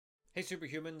Hey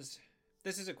superhumans,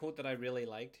 this is a quote that I really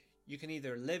liked. You can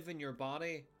either live in your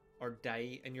body or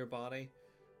die in your body.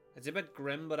 It's a bit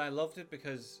grim, but I loved it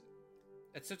because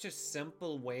it's such a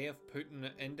simple way of putting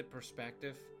it into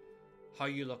perspective how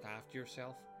you look after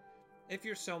yourself. If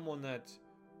you're someone that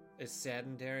is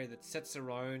sedentary, that sits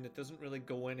around, that doesn't really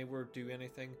go anywhere, do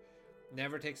anything,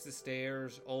 never takes the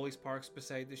stairs, always parks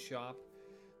beside the shop,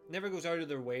 never goes out of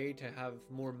their way to have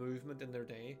more movement in their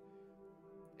day,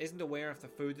 isn't aware of the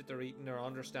food that they're eating or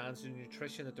understands the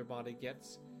nutrition that their body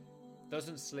gets,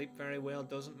 doesn't sleep very well,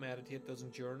 doesn't meditate,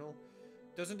 doesn't journal,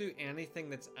 doesn't do anything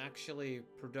that's actually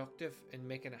productive in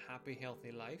making a happy,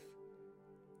 healthy life,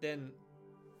 then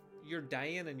you're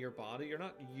dying in your body. You're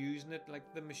not using it.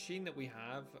 Like, the machine that we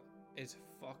have is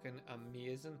fucking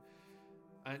amazing.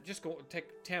 And just go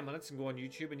take 10 minutes and go on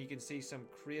YouTube and you can see some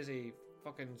crazy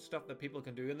fucking stuff that people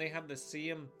can do. And they have the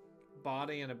same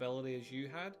body and ability as you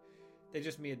had. They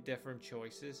just made different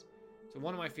choices. So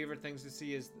one of my favorite things to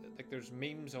see is, like, there's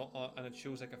memes and it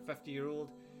shows like a 50-year-old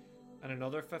and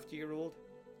another 50-year-old,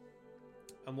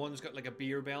 and one's got like a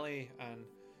beer belly and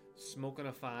smoking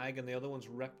a fag, and the other one's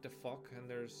ripped to fuck. And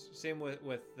there's same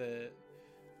with the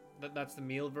that's the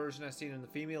male version I've seen, and the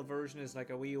female version is like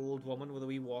a wee old woman with a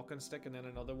wee walking stick, and then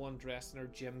another one dressed in her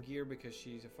gym gear because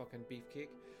she's a fucking beefcake.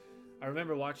 I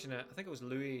remember watching I think it was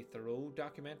Louis Theroux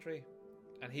documentary,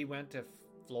 and he went to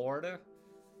Florida,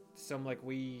 some like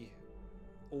wee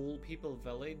old people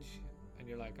village, and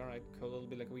you're like, alright, cool, it'll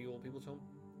be like a wee old people's home.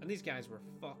 And these guys were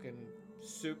fucking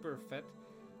super fit,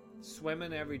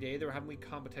 swimming every day. They were having wee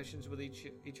competitions with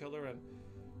each other and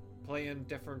playing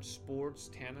different sports,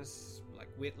 tennis, like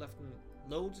weightlifting,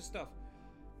 loads of stuff.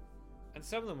 And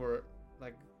some of them were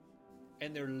like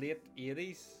in their late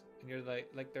 80s, and you're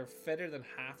like they're fitter than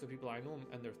half the people I know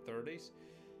in their 30s.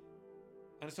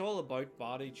 And it's all about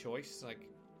body choice. Like,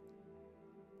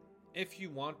 if you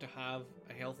want to have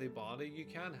a healthy body, you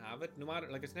can have it. No matter,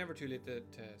 like, it's never too late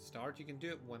to start. You can do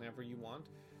it whenever you want.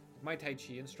 My Tai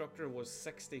Chi instructor was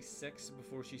 66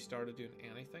 before she started doing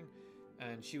anything,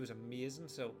 and she was amazing.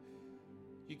 So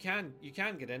you can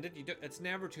get into it. It's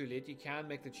never too late. You can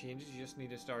make the changes. You just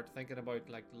need to start thinking about,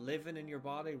 like, living in your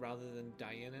body rather than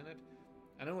dying in it.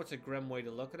 I know it's a grim way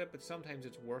to look at it, but sometimes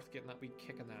it's worth getting that wee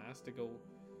kick in the ass to go,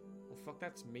 well, fuck,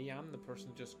 that's me. I'm the person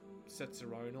who just sits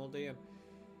around all day. And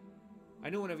I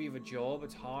know whenever you have a job,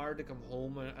 it's hard to come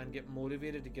home and get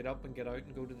motivated to get up and get out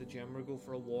and go to the gym or go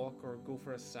for a walk or go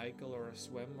for a cycle or a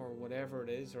swim or whatever it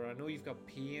is. Or I know you've got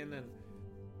pain and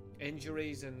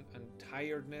injuries and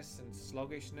tiredness and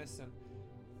sluggishness, and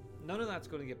none of that's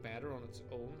going to get better on its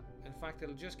own. In fact,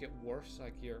 it'll just get worse.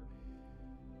 Like, your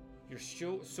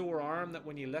sore arm that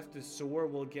when you lift is sore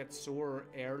will get sore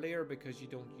earlier because you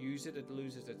don't use it. It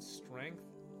loses its strength.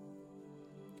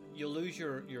 You'll lose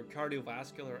your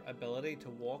cardiovascular ability to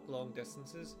walk long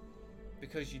distances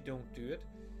because you don't do it.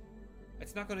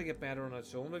 It's not going to get better on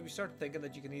its own. But if you start thinking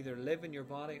that you can either live in your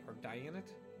body or die in it,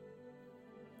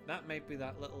 that might be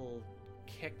that little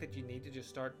kick that you need to just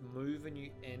start moving you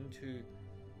into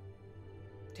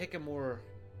taking more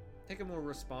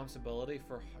responsibility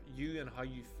for you and how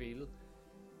you feel.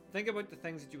 Think about the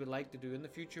things that you would like to do in the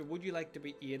future. Would you like to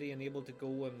be 80 and able to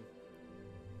go and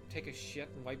take a shit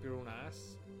and wipe your own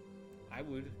ass? I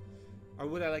would. Or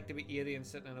would I like to be 80 and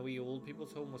sitting in a wee old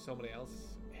people's home with somebody else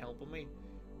helping me?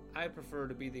 I prefer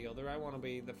to be the other. I want to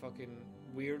be the fucking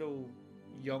weirdo,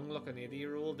 young looking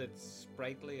 80-year-old that's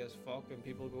sprightly as fuck, and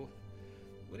people go,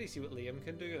 what do you see what Liam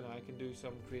can do? And I can do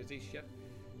some crazy shit.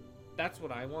 That's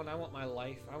what I want. I want my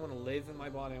life. I want to live in my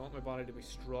body. I want my body to be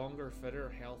stronger,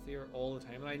 fitter, healthier all the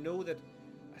time. And I know that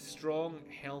a strong,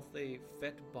 healthy,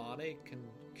 fit body can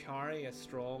carry a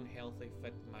strong, healthy,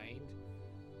 fit mind.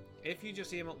 If you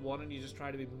just aim at one and you just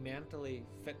try to be mentally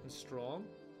fit and strong,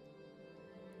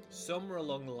 somewhere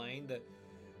along the line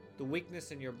the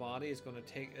weakness in your body is going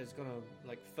to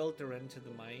like filter into the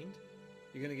mind.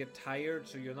 You're going to get tired,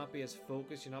 so you'll not be as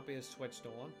focused, you'll not be as switched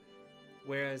on.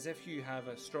 Whereas if you have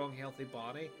a strong, healthy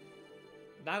body,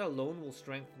 that alone will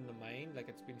strengthen the mind. Like,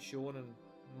 it's been shown in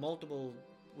multiple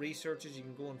researches. You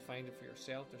can go and find it for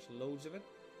yourself. There's loads of it.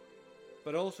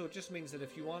 But also, it just means that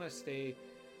if you want to stay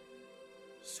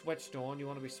switched on, you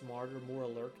want to be smarter, more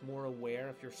alert, more aware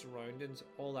of your surroundings,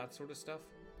 all that sort of stuff,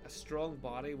 a strong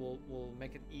body will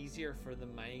make it easier for the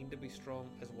mind to be strong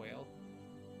as well.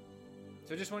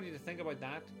 So I just want you to think about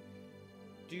that.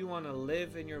 Do you want to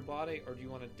live in your body or do you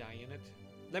want to die in it?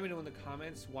 Let me know in the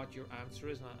comments what your answer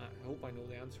is. And I hope I know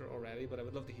the answer already, but I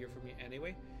would love to hear from you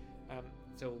anyway.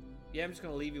 So yeah, I'm just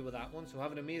going to leave you with that one. So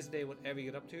have an amazing day, whatever you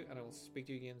get up to, and I will speak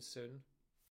to you again soon.